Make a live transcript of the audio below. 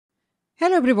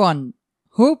Hello everyone,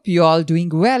 hope you all doing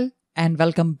well and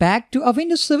welcome back to a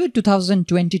Windows Server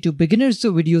 2022 Beginners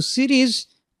video series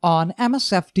on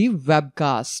MSFT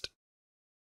webcast.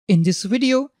 In this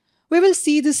video, we will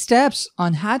see the steps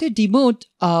on how to demote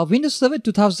a Windows Server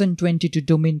 2022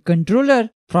 domain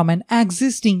controller from an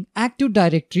existing Active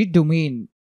Directory domain.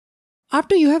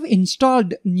 After you have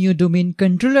installed new domain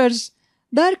controllers,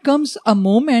 there comes a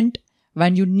moment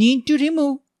when you need to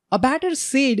remove, or better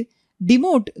said,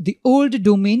 demote the old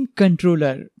domain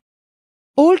controller.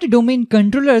 Old domain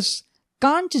controllers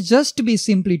can't just be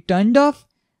simply turned off,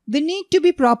 they need to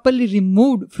be properly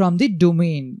removed from the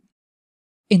domain.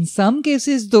 In some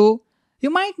cases though, you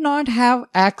might not have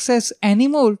access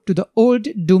anymore to the old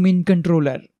domain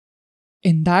controller.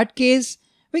 In that case,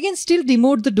 we can still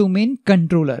demote the domain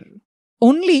controller.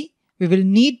 Only we will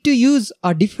need to use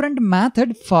a different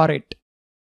method for it.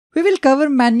 We will cover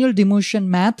manual demotion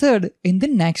method in the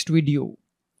next video.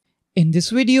 In this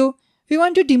video, we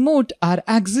want to demote our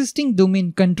existing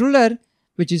domain controller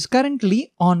which is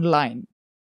currently online.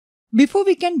 Before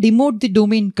we can demote the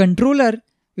domain controller,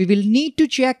 we will need to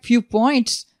check few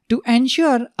points to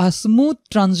ensure a smooth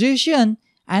transition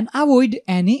and avoid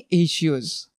any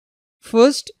issues.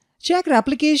 First, check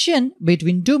replication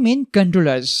between domain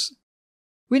controllers.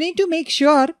 We need to make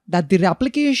sure that the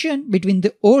replication between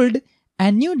the old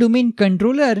and new domain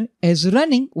controller is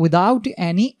running without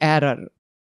any error.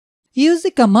 Use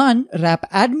the command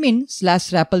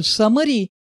repadmin/repl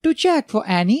summary to check for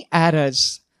any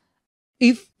errors.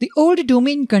 If the old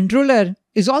domain controller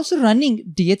is also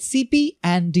running DHCP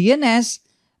and DNS,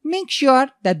 make sure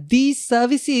that these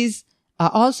services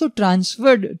are also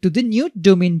transferred to the new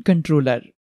domain controller.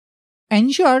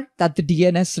 Ensure that the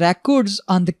DNS records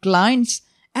on the clients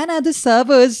and other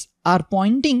servers are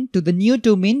pointing to the new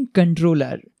domain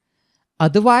controller.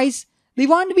 Otherwise, they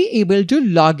won't be able to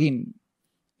log in.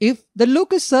 If the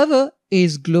local server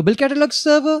is Global Catalog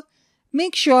server,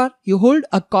 make sure you hold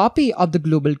a copy of the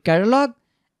global catalog,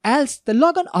 else the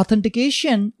logon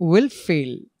authentication will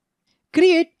fail.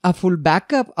 Create a full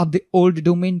backup of the old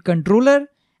domain controller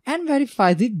and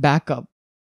verify the backup.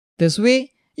 This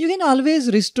way, you can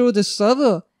always restore the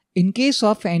server in case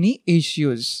of any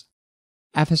issues.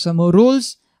 FSMO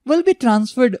roles will be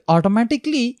transferred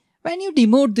automatically when you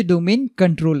demote the domain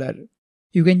controller.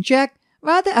 You can check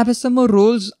where the FSMO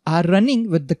roles are running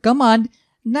with the command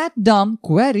netdom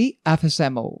query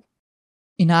FSMO.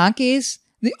 In our case,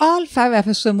 the all 5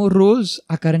 FSMO roles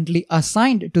are currently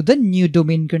assigned to the new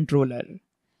domain controller.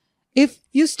 If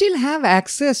you still have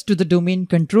access to the domain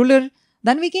controller,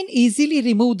 then we can easily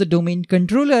remove the domain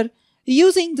controller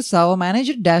using the Server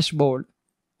Manager dashboard.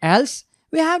 Else,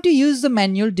 we have to use the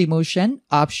manual demotion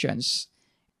options.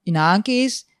 In our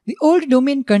case, the old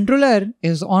domain controller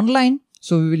is online,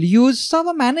 so we will use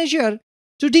Server Manager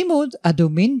to demote a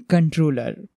domain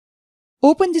controller.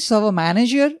 Open the Server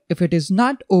Manager if it is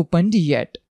not opened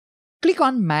yet. Click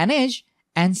on Manage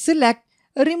and select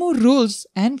Remove Rules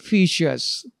and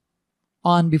Features.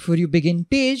 On Before You Begin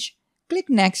page, click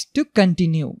Next to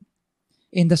continue.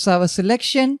 In the server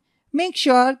selection, make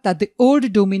sure that the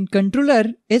old domain controller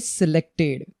is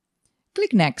selected.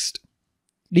 Click Next.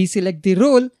 Deselect the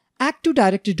role Active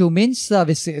Directory Domain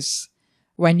Services.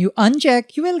 When you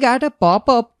uncheck, you will get a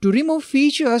pop-up to remove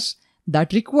features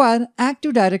that require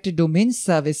Active Directory Domain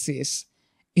Services.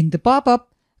 In the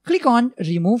pop-up, click on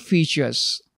Remove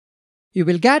Features. You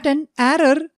will get an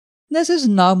error. This is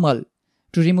normal.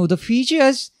 To remove the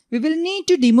features, we will need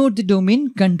to demote the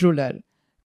domain controller.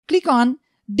 Click on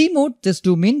Demote this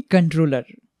domain controller.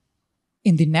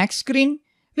 In the next screen,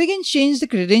 we can change the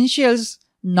credentials.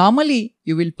 Normally,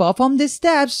 you will perform these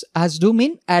steps as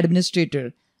domain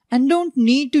administrator and don't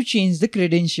need to change the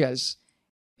credentials.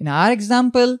 In our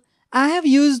example, I have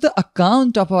used the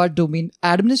account of our domain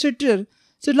administrator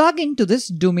to log into this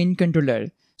domain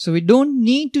controller, so we don't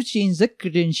need to change the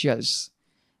credentials.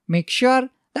 Make sure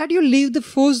that you leave the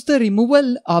force the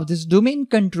removal of this domain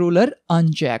controller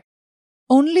unchecked.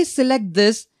 Only select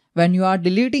this when you are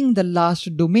deleting the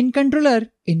last domain controller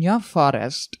in your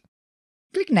forest.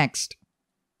 Click Next.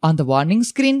 On the warning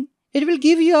screen, it will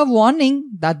give you a warning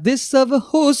that this server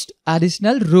hosts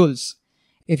additional rules.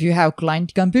 If you have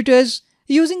client computers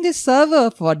using this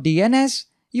server for DNS,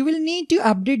 you will need to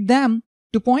update them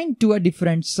to point to a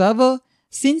different server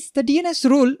since the DNS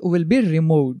rule will be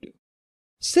removed.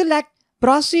 Select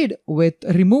Proceed with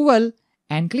Removal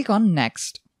and click on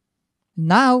Next.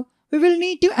 Now, we will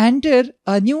need to enter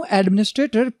a new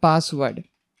administrator password.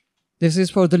 This is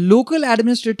for the local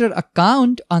administrator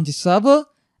account on the server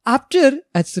after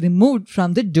it's removed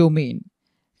from the domain.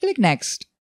 Click Next.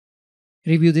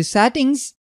 Review the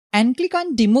settings and click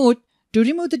on Demote to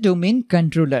remove the domain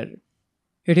controller.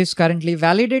 It is currently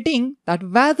validating that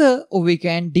whether we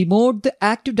can demote the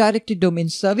Active Directory domain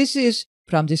services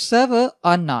from the server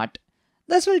or not.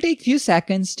 This will take few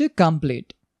seconds to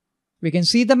complete. We can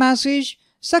see the message,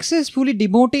 successfully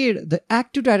demoted the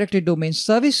Active Directory domain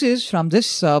services from this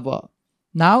server.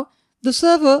 Now, the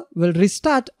server will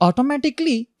restart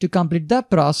automatically to complete the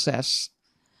process.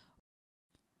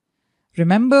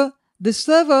 Remember, this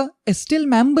server is still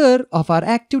member of our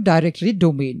Active Directory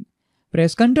domain.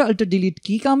 Press Ctrl-Alt-Delete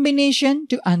key combination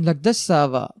to unlock the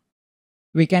server.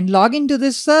 We can log into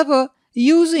this server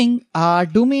using our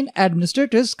domain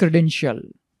administrator's credential.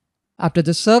 After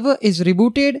the server is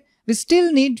rebooted, we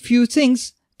still need few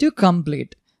things to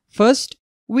complete. First,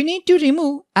 we need to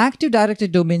remove Active Directory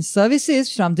domain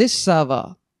services from this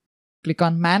server. Click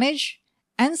on Manage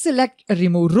and select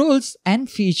Remove Roles and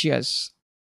Features.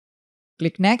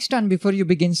 Click Next on Before You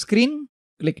Begin screen.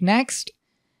 Click Next.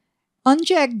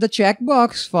 Uncheck the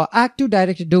checkbox for Active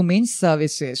Directory domain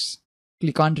services.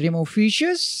 Click on Remove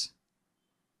Features.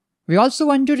 We also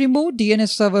want to remove DNS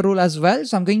server role as well,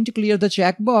 so I'm going to clear the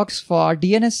checkbox for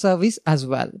DNS service as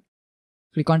well.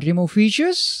 Click on Remove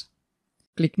Features.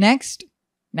 Click Next.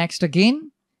 Next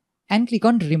again. And click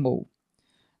on Remove.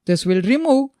 This will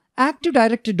remove Active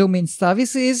Directory domain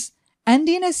services and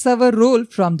DNS server role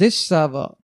from this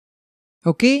server.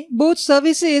 Okay, both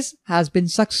services has been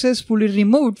successfully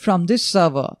removed from this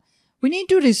server. We need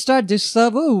to restart this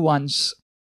server once.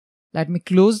 Let me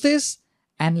close this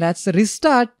and let's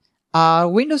restart our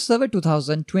Windows Server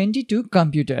 2022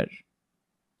 computer.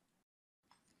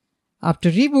 After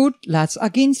reboot, let's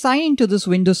again sign into this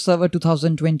Windows Server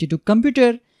 2022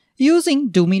 computer using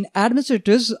Domain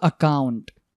Administrator's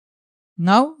account.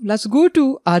 Now let's go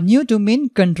to our new domain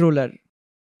controller.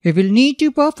 We will need to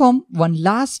perform one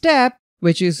last step,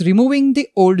 which is removing the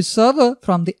old server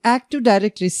from the Active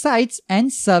Directory sites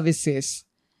and services.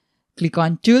 Click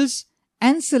on Tools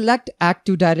and select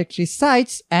Active Directory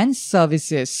sites and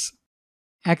services.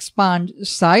 Expand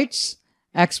Sites,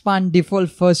 expand Default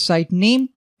First Site Name,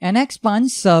 and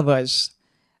expand Servers.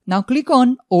 Now click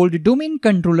on Old Domain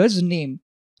Controller's name.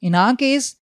 In our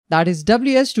case, that is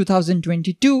WS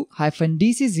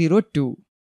 2022-DC02.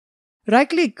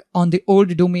 Right-click on the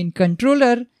old domain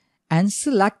controller and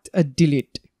select a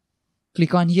Delete.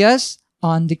 Click on Yes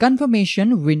on the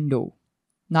confirmation window.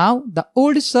 Now the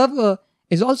old server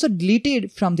is also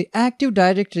deleted from the Active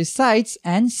Directory sites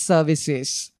and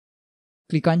services.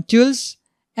 Click on Tools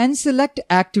and select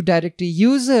Active Directory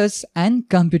Users and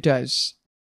Computers.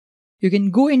 You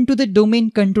can go into the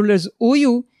domain controller's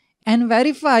OU and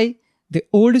verify the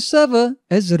old server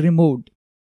is removed.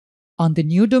 On the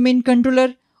new domain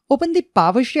controller, open the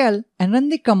PowerShell and run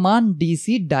the command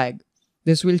dcdag.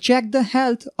 This will check the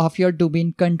health of your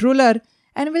domain controller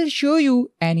and will show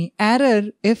you any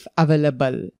error if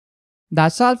available.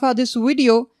 That's all for this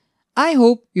video. I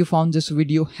hope you found this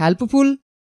video helpful.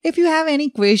 If you have any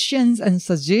questions and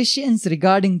suggestions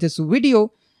regarding this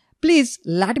video, please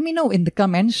let me know in the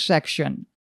comment section.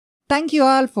 Thank you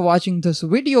all for watching this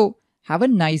video. Have a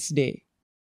nice day.